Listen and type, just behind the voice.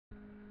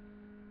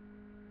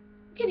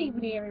Good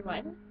evening,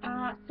 everyone.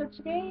 So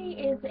today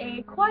is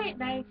a quiet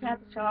night at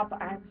the shop.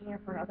 I'm here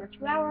for another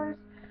 2 hours.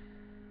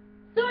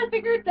 So I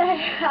figured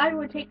that I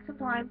would take some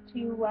time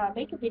to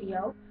make a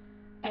video.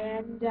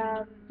 And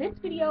this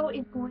video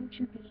is going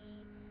to be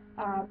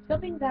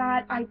something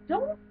that I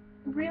don't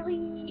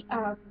really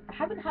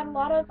haven't had a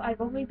lot of.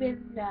 I've only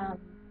been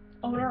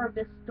owner of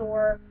this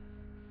store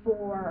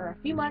for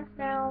a few months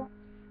now,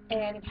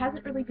 and it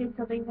hasn't really been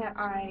something that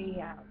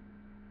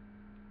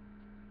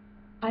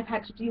I've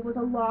had to deal with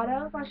a lot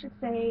of, I should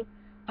say,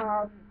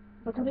 um,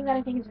 but something that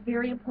I think is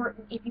very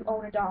important if you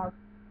own a dog.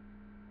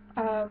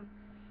 Um,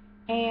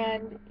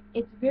 and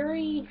it's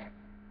very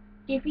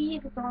iffy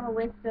if it's on a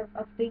list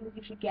of things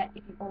you should get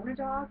if you own a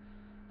dog,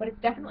 but it's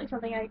definitely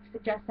something I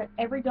suggest that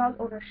every dog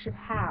owner should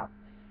have.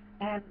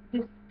 And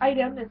this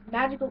item, this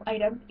magical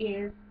item,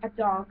 is a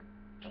dog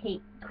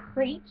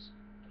crate,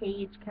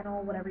 cage,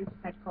 kennel, whatever you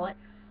decide to call it.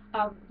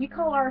 We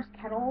call ours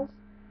kennels.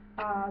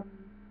 Um,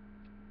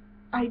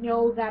 I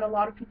know that a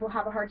lot of people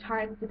have a hard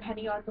time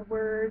depending on the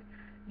word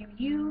you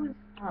use.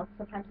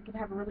 Sometimes it can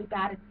have a really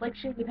bad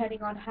inflection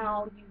depending on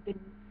how you've been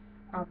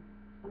um,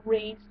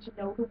 raised to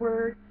know the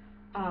word.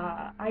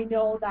 I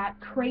know that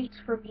crate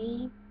for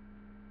me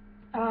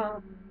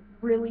um,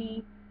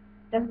 really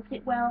doesn't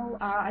sit well.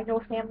 I know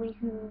a family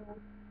who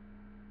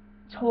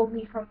told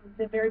me from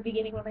the very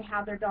beginning when they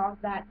had their dog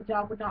that the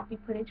dog would not be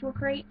put into a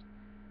crate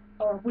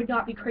or would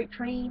not be crate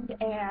trained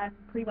and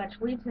pretty much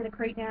lives in a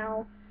crate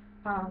now.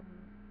 Um,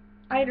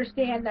 I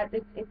understand that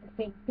it's the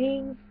same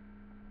thing,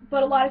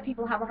 but a lot of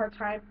people have a hard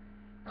time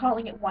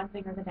calling it one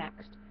thing or the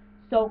next.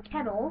 So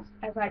kennels,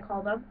 as I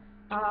call them,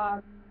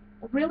 um,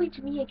 really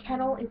to me a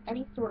kennel is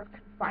any sort of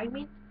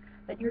confinement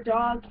that your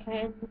dog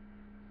can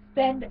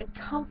spend a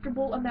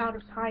comfortable amount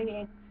of time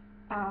in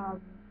um,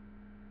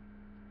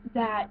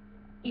 that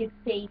is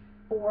safe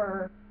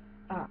or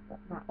well,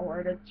 not or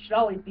it should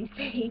always be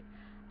safe.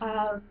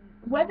 Um,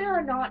 Whether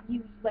or not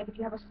you like, if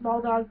you have a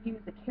small dog, use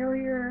a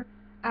carrier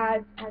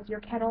as your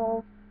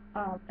kennel,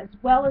 as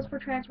well as for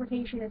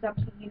transportation, is up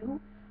to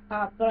you.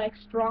 But I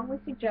strongly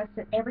suggest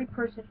that every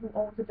person who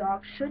owns a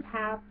dog should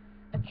have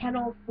a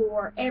kennel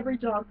for every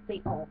dog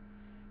they own.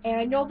 And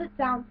I know this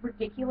sounds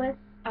ridiculous,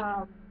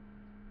 um,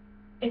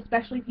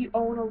 especially if you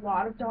own a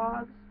lot of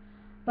dogs,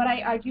 but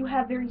I do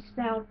have very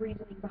sound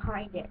reasoning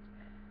behind it.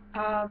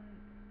 Um,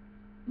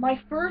 my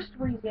first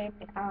reason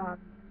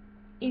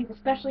is,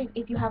 especially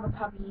if you have a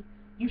puppy,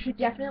 you should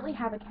definitely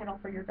have a kennel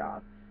for your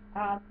dog.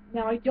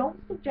 Now, I don't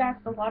suggest,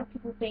 a lot of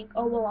people think,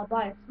 oh, well, I'll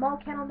buy a small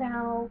kennel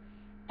now,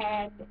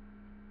 and,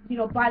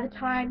 by the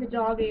time the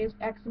dog is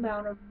X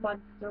amount of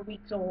months or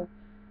weeks old,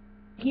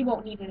 he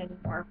won't need it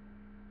anymore.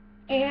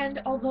 And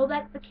although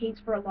that's the case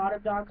for a lot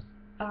of dogs,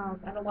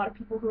 and a lot of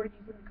people who are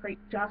using the crate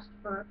just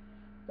for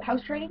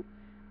house training,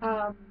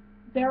 um,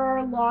 there are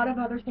a lot of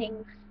other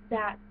things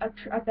that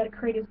that a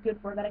crate is good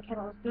for, that a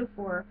kennel is good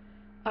for,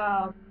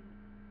 um,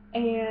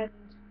 and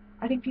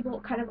I think people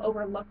kind of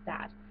overlook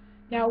that.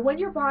 Now, when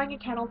you're buying a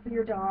kennel for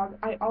your dog,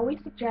 I always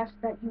suggest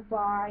that you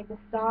buy the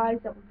size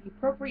that would be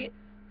appropriate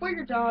for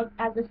your dog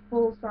as a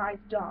full-size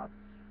dog.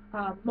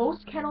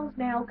 Most kennels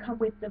now come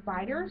with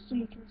dividers, so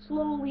you can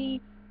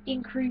slowly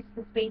increase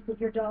the space that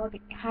your dog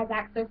has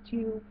access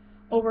to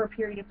over a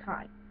period of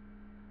time.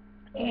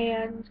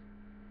 And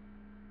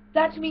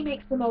that to me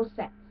makes the most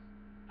sense.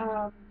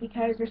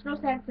 Because there's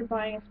no sense in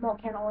buying a small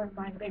kennel and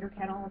buying a bigger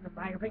kennel and then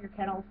buying a bigger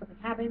kennel if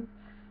something happens.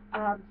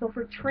 So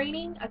for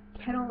training, a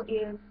kennel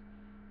is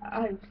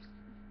uh,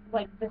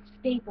 like the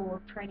staple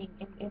of training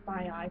in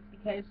my eyes,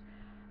 because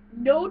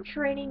no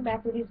training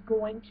method is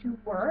going to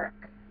work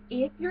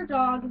if your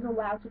dog is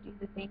allowed to do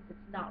the things it's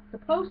not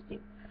supposed to.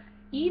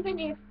 Even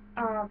if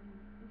um,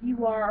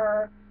 you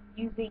are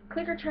using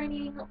clicker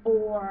training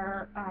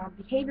or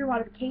behavior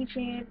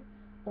modification,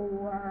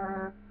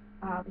 or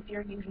if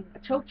you're using a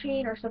choke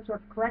chain or some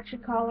sort of correction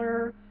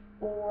collar,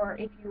 or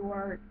if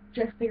you're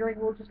just figuring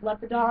we'll just let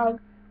the dog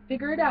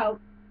figure it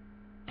out,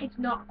 it's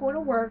not going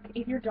to work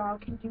if your dog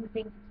can do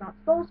things it's not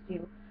supposed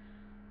to.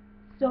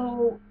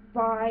 So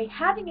by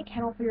having a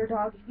kennel for your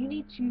dog, if you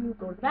need to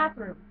go to the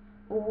bathroom,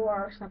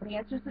 or somebody's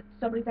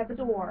at the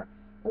door,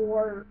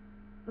 or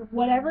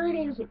whatever it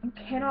is that you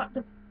cannot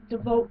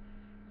devote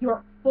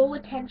your full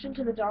attention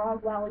to the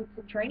dog while it's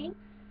in training,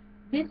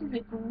 this is a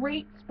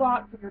great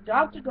spot for your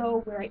dog to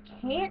go where it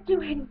can't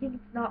do anything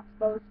it's not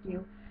supposed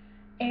to,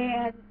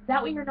 and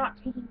that way you're not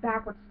taking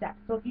backward steps.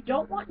 So if you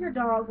don't want your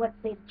dog, let's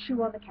say, to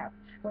chew on the couch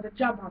or to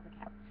jump on the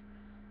couch,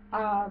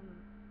 um,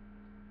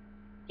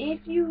 if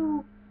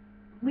you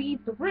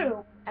leave the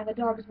room and the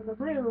dog is in the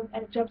room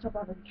and it jumps up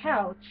on the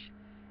couch,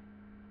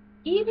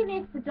 even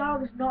if the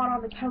dog is not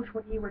on the couch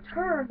when you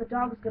return, the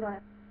dog is going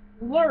to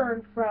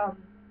learn from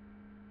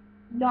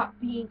not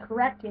being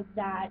corrected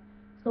that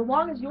so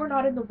long as you're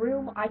not in the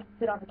room, I can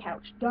sit on the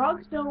couch.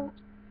 Dogs don't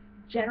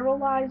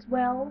generalize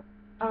well,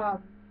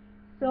 um,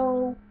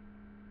 so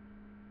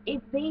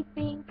if they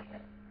think,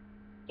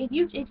 if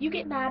you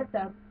get mad at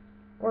them,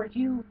 or if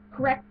you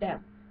correct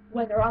them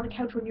when they're on the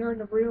couch when you're in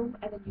the room,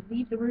 and then you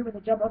leave the room and they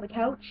jump on the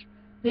couch,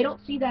 they don't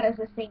see that as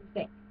the same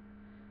thing.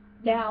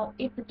 Now,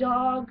 if the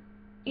dog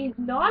is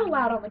not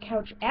allowed on the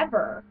couch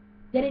ever,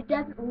 then it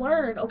doesn't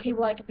learn, okay,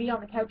 well, I can be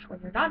on the couch when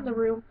you're not in the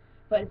room,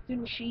 but as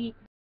soon as she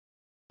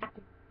has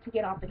to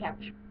get off the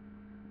couch.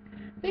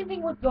 Same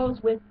thing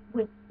goes with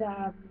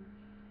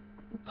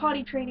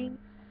potty training.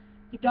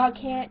 Your dog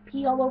can't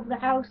pee all over the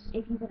house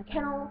if he's in a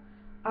kennel,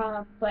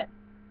 but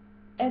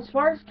as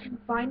far as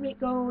confinement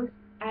goes,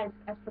 as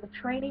for the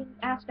training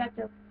aspect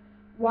of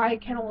why a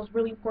kennel is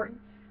really important,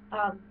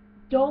 um,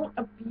 don't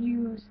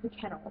abuse the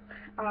kennel.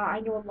 I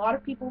know a lot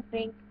of people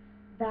think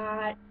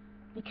that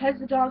because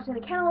the dog's in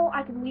a kennel,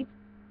 I can leave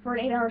for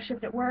an 8-hour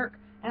shift at work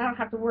and I don't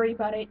have to worry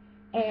about it,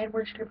 and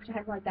we're just going to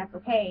pretend like that's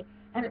okay.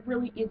 And it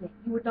really isn't.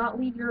 You would not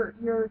leave your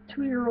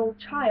 2-year-old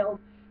child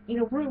in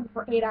a room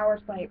for 8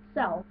 hours by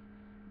itself.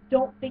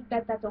 Don't think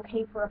that that's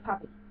okay for a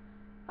puppy.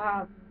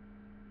 Um,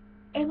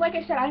 and like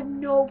I said, I have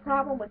no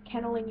problem with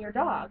kenneling your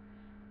dog,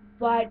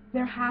 but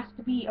there has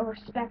to be a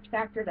respect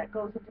factor that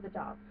goes into the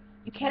dog.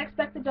 You can't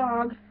expect the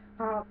dog,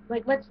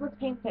 like let's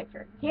paint a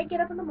picture. You can't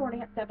get up in the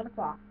morning at 7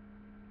 o'clock,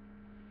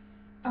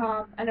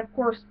 and of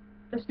course,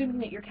 assuming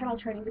that you're kennel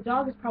training, the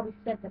dog has probably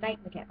spent the night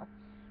in the kennel.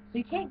 So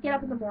you can't get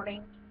up in the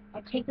morning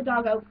and take the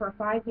dog out for a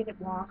 5-minute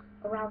walk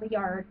around the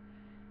yard,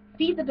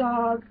 feed the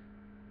dog,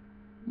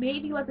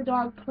 maybe let the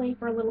dog play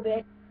for a little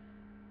bit,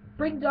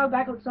 bring the dog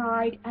back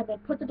outside, and then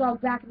put the dog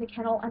back in the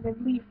kennel, and then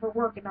leave for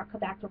work and not come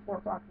back till 4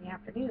 o'clock in the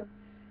afternoon.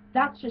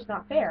 That's just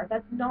not fair.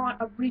 That's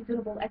not a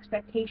reasonable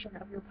expectation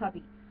of your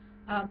puppy.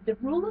 The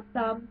rule of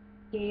thumb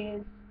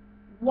is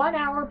 1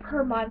 hour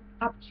per month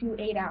up to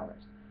 8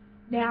 hours.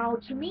 Now,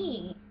 to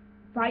me,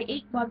 by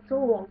 8 months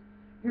old,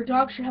 your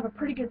dog should have a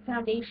pretty good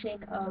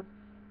foundation of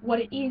what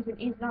it is and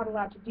is not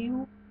allowed to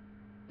do.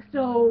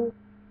 So,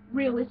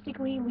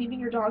 realistically, leaving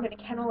your dog in a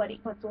kennel at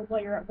 8 months old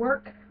while you're at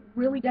work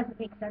really doesn't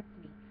make sense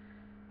to me.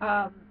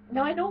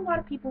 Now, I know a lot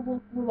of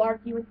people will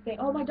argue and say,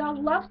 oh, my dog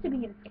loves to be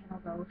in his kennel,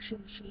 though.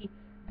 She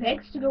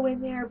begs to go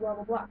in there, blah,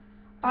 blah, blah.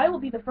 I will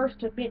be the first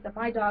to admit that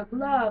my dog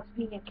loves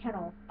being in a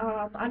kennel.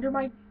 Under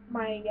my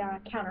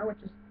counter,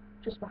 which is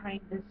just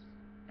behind this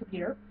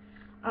computer,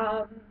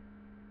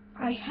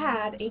 I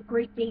had a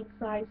Great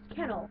Dane-sized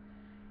kennel,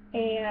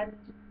 and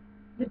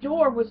the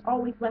door was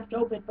always left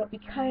open, but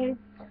because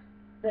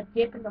the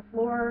dip in the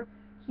floor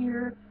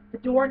here, the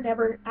door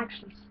never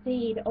actually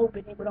stayed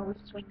open. It would always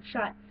swing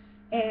shut.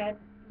 And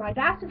my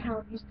basset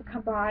hound used to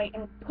come by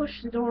and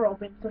push the door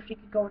open so she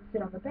could go and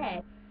sit on the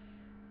bed.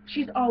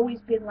 She's always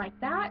been like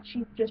that.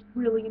 She just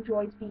really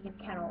enjoys being in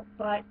a kennel,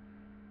 but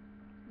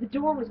the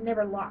door was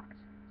never locked.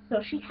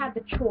 So she had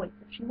the choice.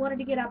 If she wanted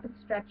to get up and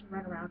stretch and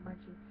run around, mind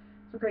you,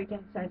 it's a Great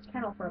Dane-sized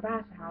kennel for a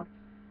basset hound.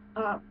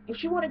 If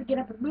she wanted to get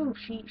up and move,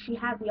 she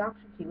had the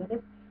option to.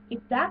 And if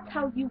that's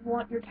how you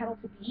want your kennel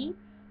to be,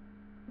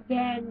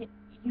 then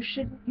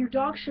your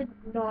dog should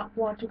not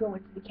want to go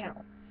into the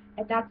kennel.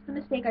 And that's the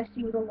mistake I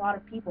see with a lot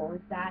of people,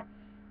 is that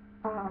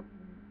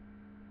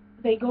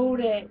the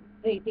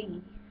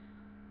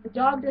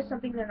dog does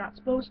something they're not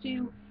supposed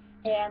to,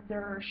 and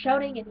they're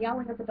shouting and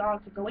yelling at the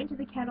dog to go into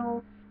the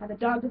kennel, and the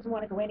dog doesn't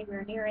want to go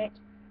anywhere near it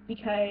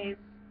because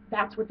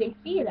that's what they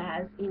see it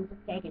as, is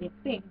a negative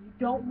thing. You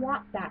don't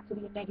want that to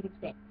be a negative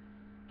thing.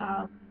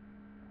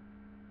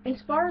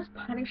 As far as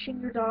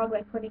punishing your dog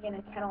by putting in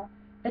a kennel,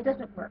 that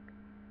doesn't work.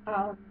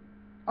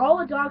 All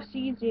a dog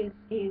sees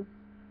is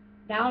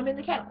now I'm in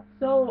the kennel.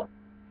 So,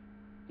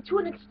 to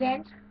an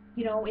extent,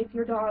 if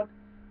your dog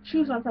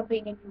chews on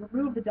something and you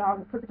remove the dog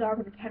and put the dog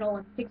in the kennel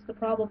and fix the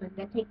problem and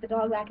then take the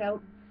dog back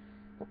out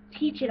and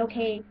teach it,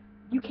 okay,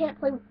 you can't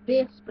play with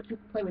this, but you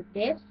can play with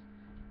this,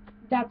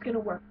 that's going to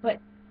work. But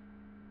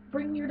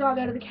bringing your dog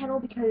out of the kennel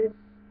because,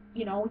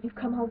 you've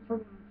come home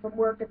from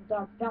work and the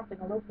dog's bouncing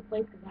all over the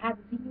place because it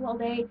hasn't seen you all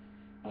day,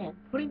 and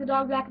putting the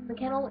dog back in the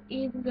kennel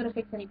isn't going to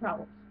fix any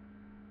problems.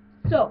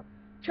 So,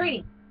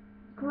 training.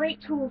 Great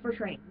tool for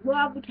training.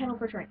 Love the kennel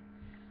for training.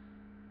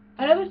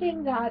 Another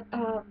thing that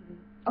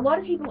a lot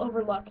of people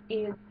overlook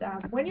is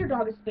when your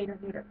dog is spayed or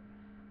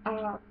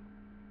neutered.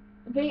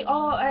 They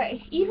all,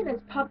 even as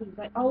puppies,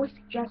 I always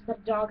suggest that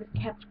a dog is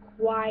kept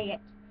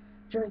quiet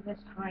during this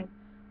time.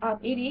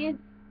 It is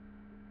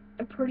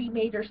a pretty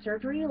major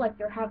surgery, like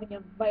they're having a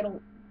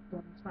vital,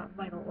 well, it's not a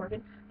vital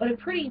organ, but a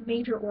pretty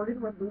major organ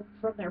removed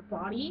from their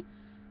body.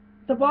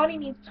 The body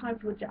needs time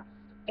to adjust,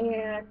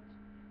 and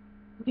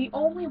the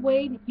only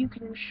way that you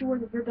can ensure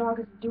that your dog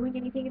isn't doing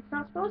anything it's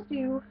not supposed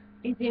to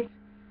is if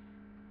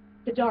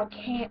the dog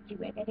can't do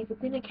it, and if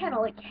it's in a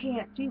kennel, it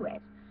can't do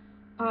it.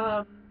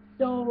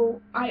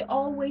 So I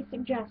always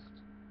suggest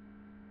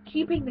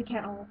keeping the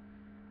kennel,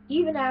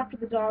 even after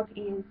the dog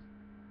is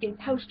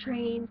house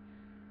trained,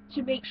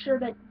 to make sure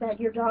that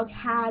your dog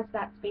has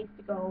that space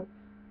to go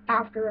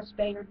after a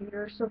spay or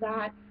neuter, so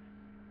that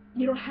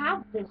you don't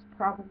have this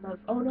problem of,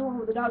 oh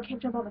no, the dog can't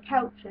jump on the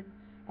couch and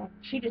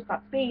she just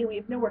got spayed, we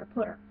have nowhere to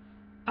put her.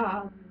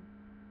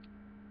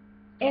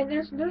 And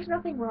there's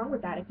nothing wrong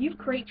with that. If you've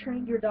crate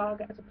trained your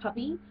dog as a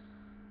puppy,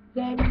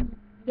 then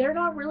they're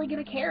not really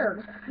going to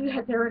care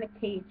that they're in a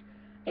cage.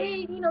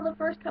 The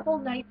first couple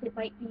of nights it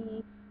might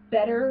be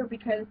better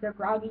because they're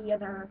groggy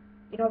and they're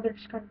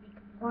just going to be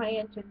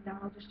client and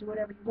I'll just do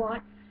whatever you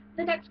want.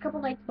 The next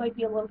couple nights might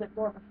be a little bit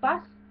more of a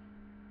fuss,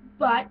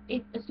 but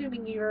if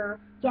assuming your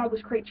dog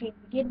was crate trained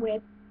to begin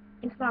with,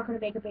 it's not going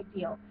to make a big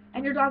deal,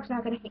 and your dog's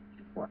not going to hate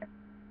you for it.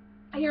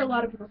 I hear a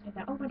lot of people say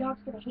that, oh, my dog's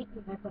going to hate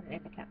me if I put it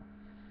in the kennel.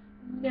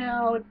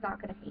 No, it's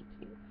not going to hate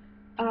you.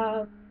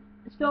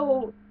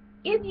 So,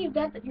 in the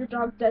event that your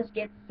dog does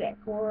get sick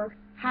or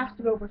has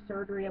to go for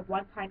surgery of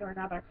one kind or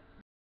another,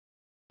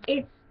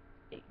 it's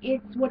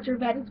it's what your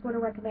vet is going to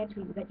recommend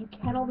to you, that you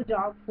kennel the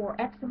dog for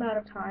X amount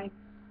of time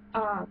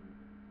um,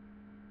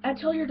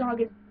 until your dog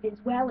is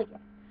well again.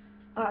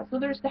 So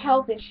there's the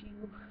health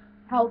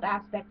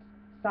aspect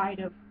side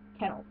of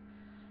kennels.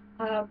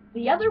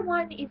 The other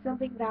one is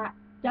something that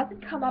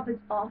doesn't come up as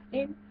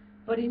often,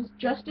 but is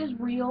just as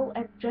real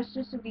and just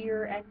as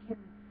severe and can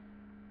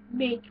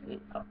make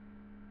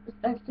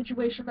a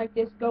situation like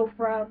this go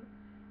from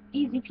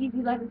easy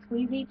peasy lemon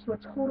squeezy to a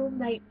total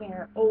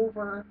nightmare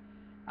over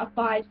a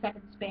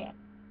 5-second span.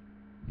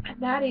 And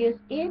that is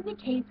in the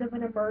case of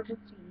an emergency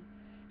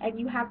and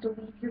you have to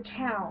leave your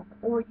town,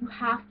 or you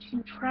have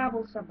to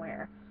travel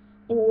somewhere,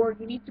 or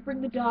you need to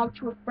bring the dog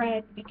to a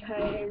friend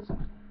because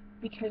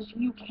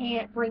you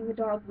can't bring the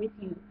dog with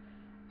you.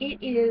 It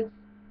is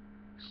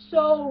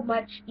so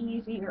much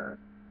easier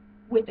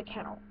with a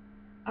kennel.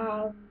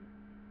 Um,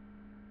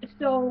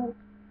 so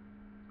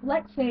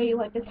let's say,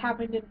 like this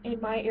happened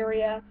in my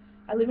area.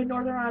 I live in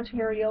Northern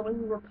Ontario,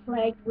 and we were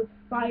plagued with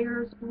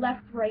fires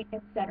left, right,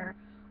 and center.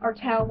 Our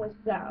town was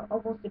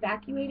almost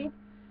evacuated,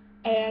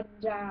 and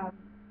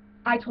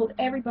I told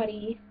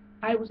everybody.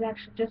 I was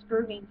actually just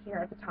grooming here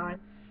at the time,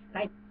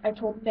 and I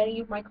told many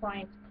of my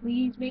clients,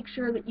 please make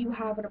sure that you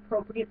have an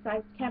appropriate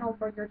sized kennel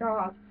for your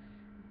dog,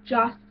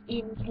 just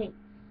in case.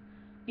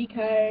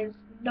 Because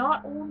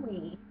not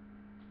only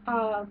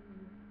um,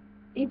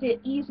 is it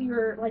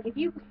easier, like if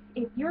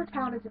your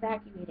town is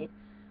evacuated,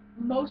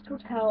 most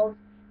hotels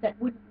that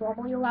wouldn't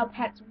normally allow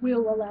pets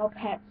will allow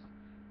pets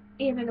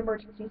in an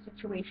emergency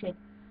situation.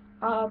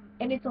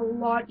 And it's a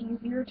lot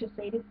easier to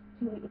say to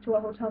a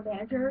hotel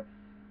manager,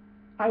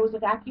 I was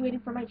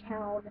evacuated from my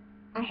town,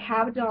 I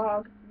have a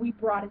dog, we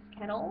brought his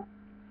kennel,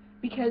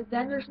 because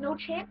then there's no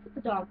chance that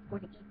the dog's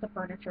going to eat the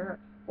furniture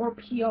or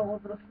pee all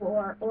over the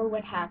floor or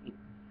what have you.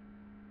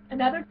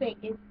 Another thing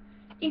is,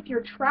 if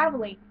you're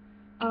traveling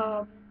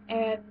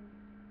and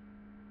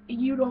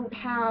you don't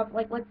have,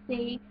 like, let's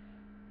say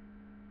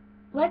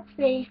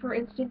for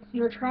instance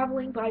you're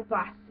traveling by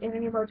bus in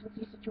an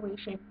emergency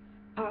situation,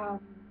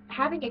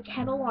 having a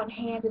kennel on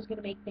hand is going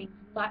to make things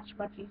much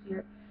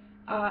easier,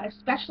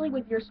 especially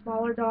with your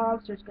smaller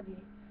dogs. There's going to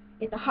be,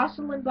 in the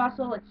hustle and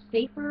bustle, it's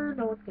safer,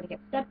 no one's going to get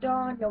stepped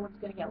on, no one's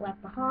going to get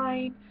left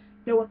behind,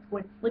 no one's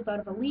going to slip out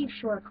of a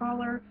leash or a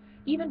collar.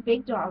 Even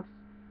big dogs,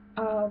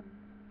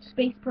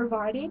 space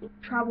provided,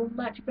 travel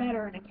much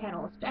better in a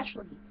kennel,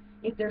 especially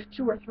if there's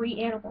 2 or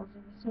 3 animals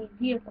in the same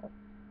vehicle.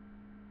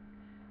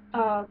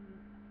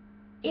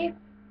 If,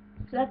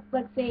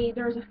 let's say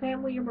there's a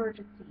family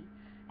emergency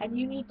and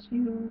you need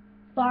to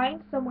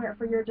find somewhere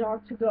for your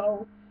dog to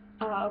go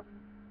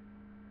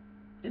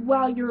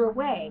while you're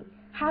away,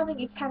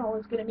 having a kennel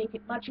is going to make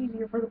it much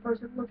easier for the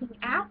person looking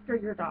after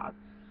your dog,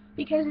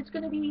 because it's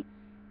going to be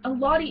a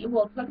lot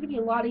well, it's not going to be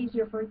a lot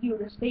easier for you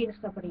to say to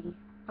somebody,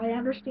 I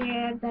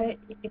understand that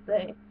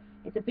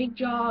it's a big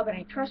job and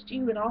I trust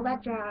you and all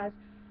that jazz,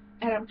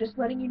 and I'm just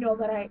letting you know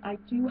that I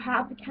do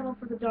have the kennel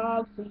for the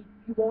dog, so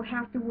you won't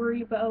have to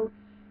worry about,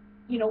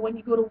 when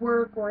you go to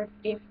work, or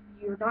if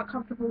you're not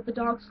comfortable with the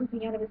dog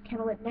sleeping out of his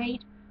kennel at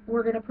night,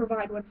 we're going to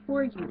provide one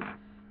for you.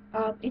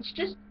 It's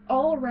just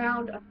all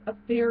around a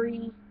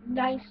very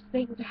nice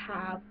thing to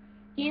have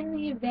in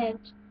the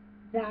event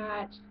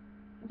that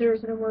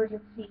there's an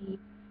emergency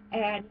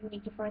and you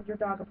need to find your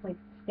dog a place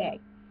to stay.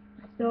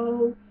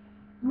 So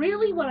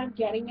really what I'm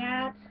getting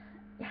at,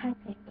 I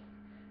think,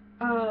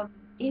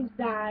 is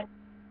that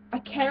a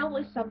kennel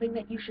is something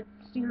that you should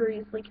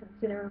seriously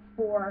consider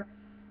for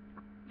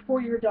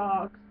your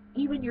dogs,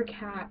 even your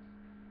cats,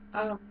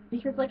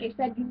 because like I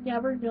said, you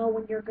never know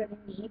when you're going to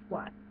need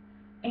one.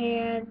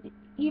 And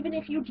even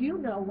if you do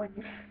know when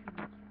you're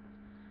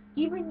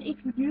going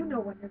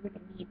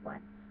to need one,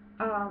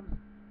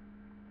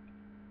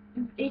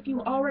 if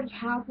you already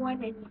have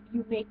one and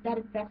you make that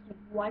investment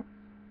once,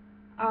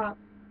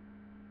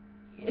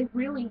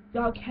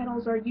 dog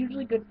kennels are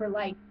usually good for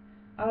life.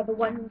 The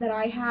one that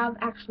I have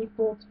actually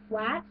folds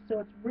flat, so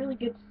it's really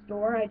good to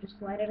store. I just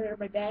slide it under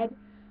my bed.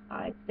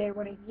 It's there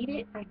when I need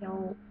it. I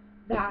know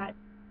that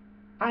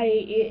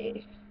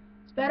it's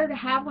better to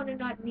have one and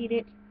not need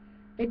it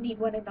than need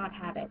one and not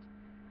have it.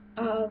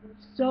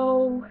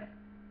 So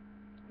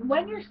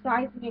when you're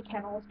sizing a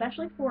kennel,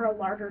 especially for a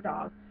larger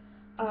dog,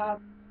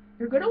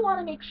 you're going to want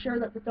to make sure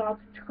that the dog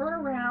can turn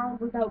around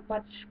without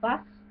much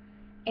fuss,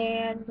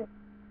 and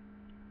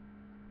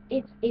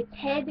its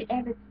head,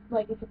 and it's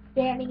like if it's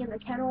standing in the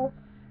kennel,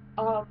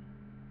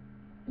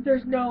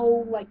 there's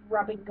no like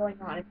rubbing going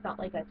on. It's not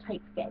like a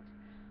tight fit.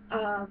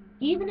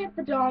 Even if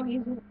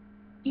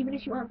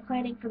you aren't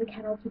planning for the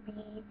kennel to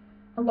be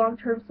a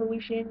long-term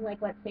solution, like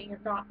let's say you're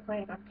not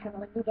planning on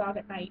kenneling the dog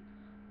at night,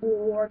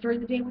 or during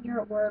the day when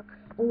you're at work,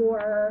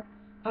 or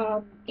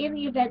in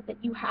the event that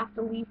you have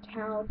to leave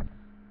town,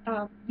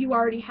 you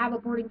already have a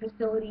boarding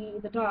facility,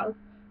 the dog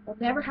will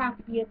never have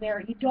to be in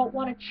there. You don't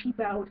want to cheap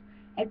out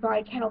and buy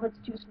a kennel that's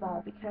too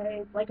small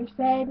because, like I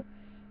said,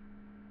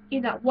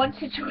 in that one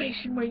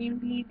situation where you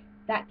need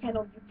that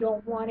kennel, you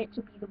don't want it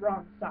to be the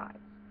wrong size.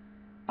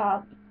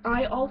 Um,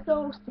 I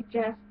also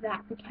suggest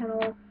that the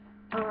kennel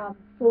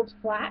folds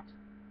flat.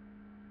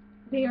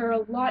 They are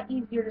a lot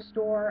easier to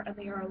store and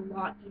they are a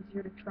lot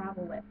easier to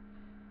travel with.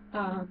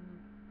 Um,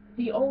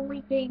 the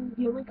only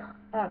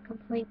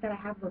complaint that I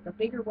have about the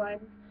bigger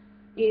ones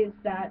is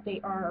that they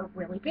are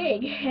really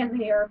big and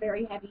they are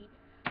very heavy.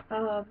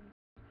 Um,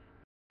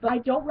 but I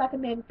don't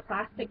recommend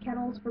plastic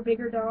kennels for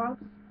bigger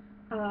dogs,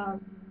 um,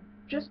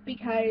 just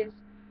because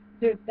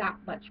they're that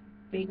much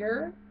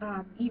bigger.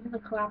 Even the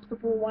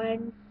collapsible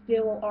ones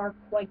still are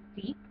quite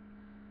deep.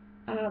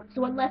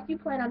 So unless you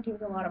plan on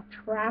doing a lot of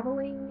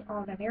traveling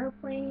on an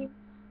airplane,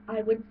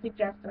 I wouldn't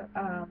suggest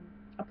a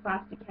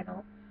plastic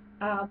kennel.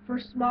 For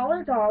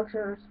smaller dogs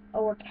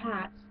or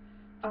cats,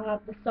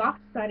 the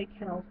soft-sided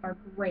kennels are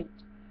great.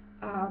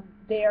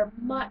 They're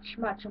much,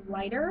 much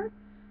lighter.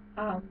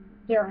 Um,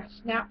 they're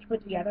snapped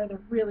put together. They're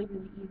really,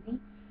 really easy.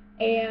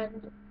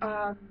 And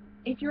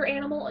if your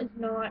animal is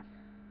not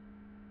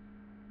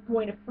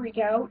going to freak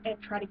out and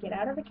try to get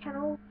out of the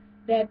kennel,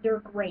 then they're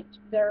great.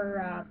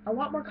 They're a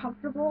lot more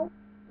comfortable.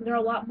 They're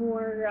a lot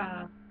more.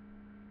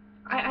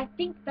 I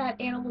think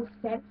that animals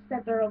sense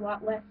that they're a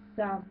lot less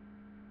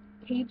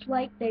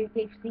cage-like. They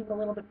seem a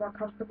little bit more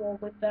comfortable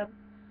with them.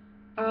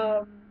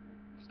 Um,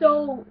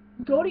 so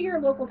go to your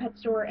local pet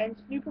store and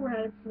snoop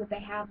around and see what they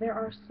have. There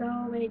are so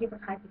many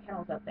different kinds of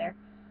kennels out there.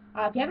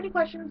 If you have any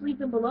questions, leave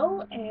them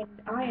below, and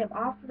I am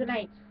off for the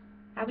night.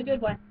 Have a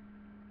good one.